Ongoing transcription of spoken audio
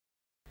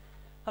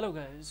Hello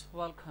guys,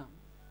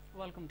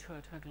 welcome to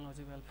our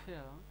technology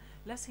welfare.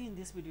 Let's see in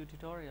this video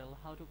tutorial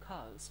how to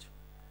cast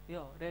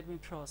your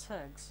Redmi Pro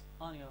 6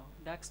 on your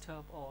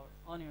desktop or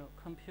on your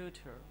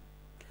computer.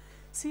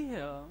 See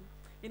here,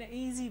 in an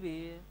easy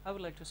way I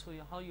would like to show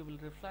you how you will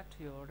reflect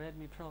your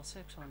Redmi Pro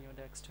 6 on your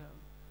desktop.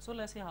 So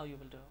let's see how you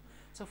will do.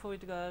 So for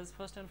it guys,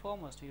 first and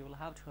foremost you will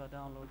have to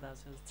download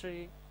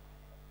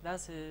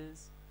that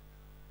is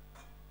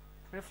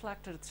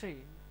Reflector 3.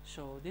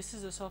 So this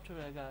is the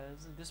software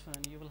guys. This one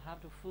you will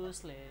have to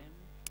firstly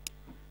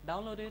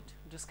download it.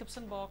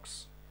 Description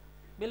box,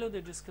 below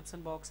the description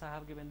box I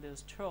have given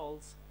this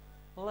tools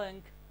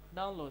link,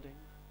 downloading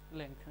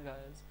link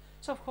guys.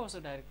 So of course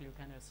directly you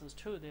can access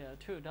to there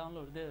to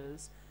download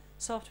this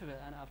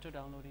software, and after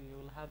downloading you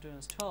will have to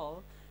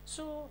install.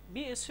 So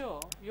be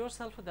assured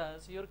yourself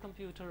that your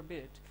computer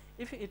bit,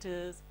 if it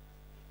is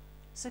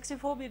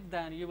 64-bit,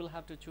 then you will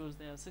have to choose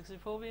the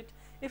 64-bit.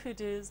 If it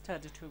is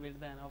 32-bit,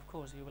 then of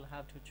course you will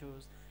have to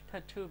choose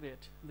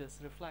 32-bit, this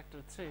Reflector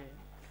 3.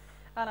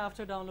 And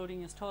after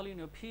downloading, install in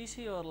your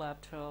PC or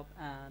laptop.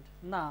 And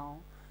now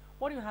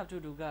what you have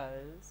to do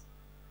guys,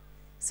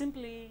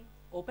 simply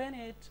open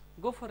it,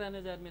 go for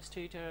another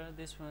administrator,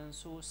 this one.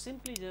 So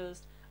simply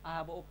just I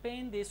have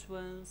opened this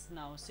ones.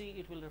 Now see,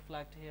 it will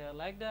reflect here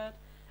like that,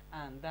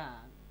 and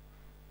then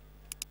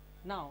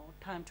now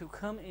time to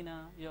come in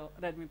your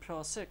Redmi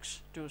Pro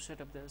 6 to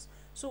set up this.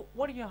 So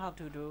what you have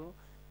to do,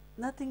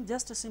 nothing,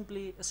 just to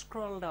simply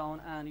scroll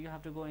down and you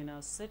have to go in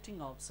a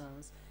setting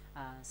options,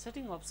 and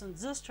setting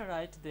options just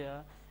right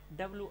there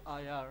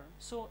WIR.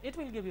 So it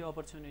will give you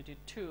opportunity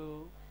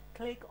to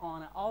click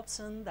on an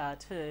option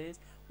that is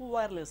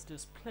wireless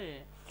display,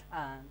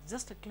 and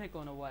just click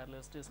on a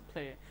wireless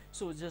display.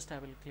 So just I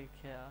will click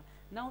here.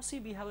 Now see,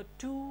 we have a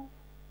two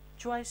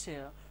choice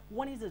here.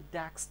 One is a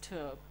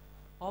desktop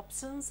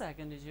option,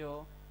 second is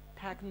your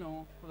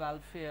techno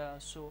welfare.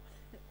 So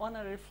on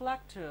a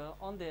reflector,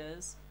 on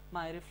this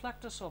my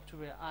reflector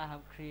software I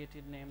have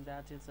created name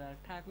that is a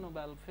techno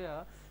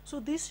welfare. So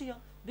this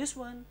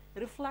one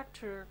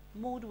reflector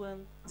mode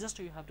one, just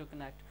you have to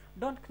connect,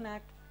 don't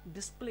connect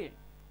display,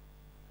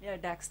 yeah,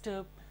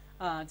 desktop,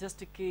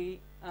 just a key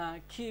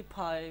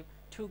 5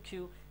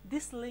 2Q.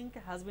 This link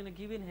has been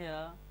given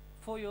here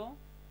for your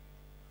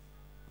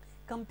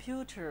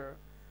computer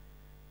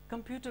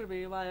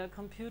way. Via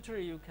computer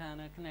you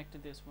can connect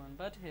this one,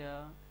 but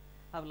here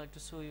I would like to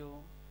show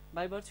you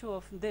by virtue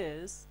of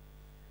this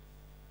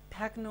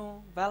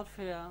techno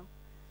welfare,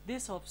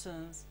 these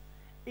options,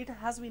 it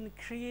has been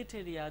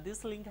created, yeah,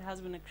 this link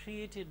has been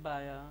created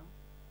by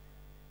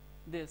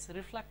this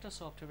reflector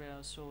software.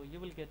 So you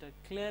will get a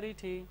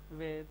clarity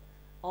with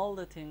all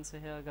the things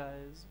here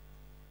guys.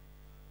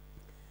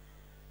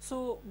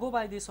 So go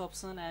by this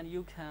option and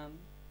you can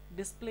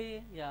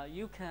display, yeah,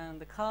 you can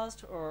the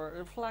cast or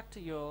reflect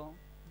your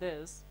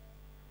this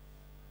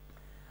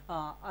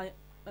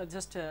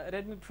just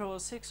Redmi Pro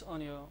 6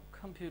 on your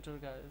computer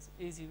guys,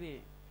 easy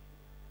way.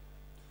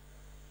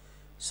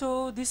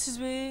 So this is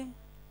way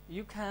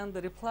you can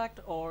the reflect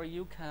or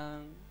you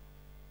can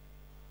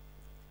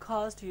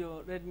cast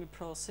your Redmi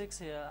Pro 6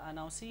 here, and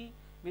now see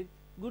with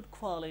good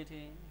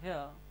quality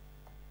here,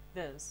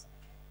 this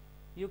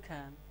you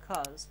can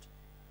cast,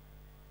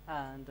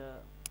 and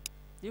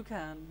you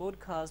can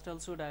broadcast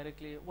also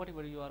directly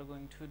whatever you are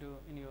going to do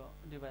in your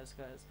device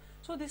guys.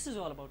 So this is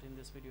all about in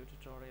this video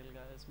tutorial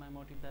guys. My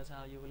motive, that's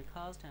how you will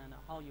cast and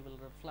how you will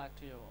reflect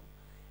your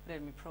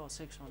Redmi Pro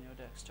 6 on your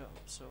desktop.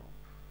 So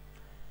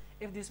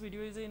if this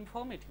video is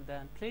informative,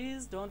 then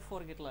please don't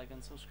forget like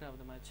and subscribe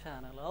to my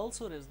channel.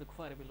 Also raise the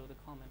query below the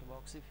comment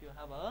box if you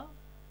have a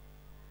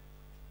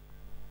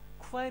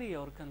query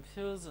or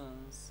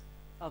confusions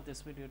of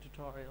this video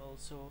tutorial.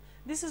 So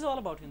this is all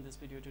about in this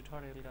video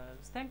tutorial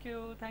guys. Thank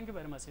you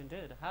very much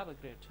indeed. Have a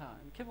great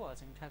time. Keep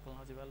watching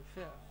Technology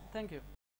Welfare. Thank you.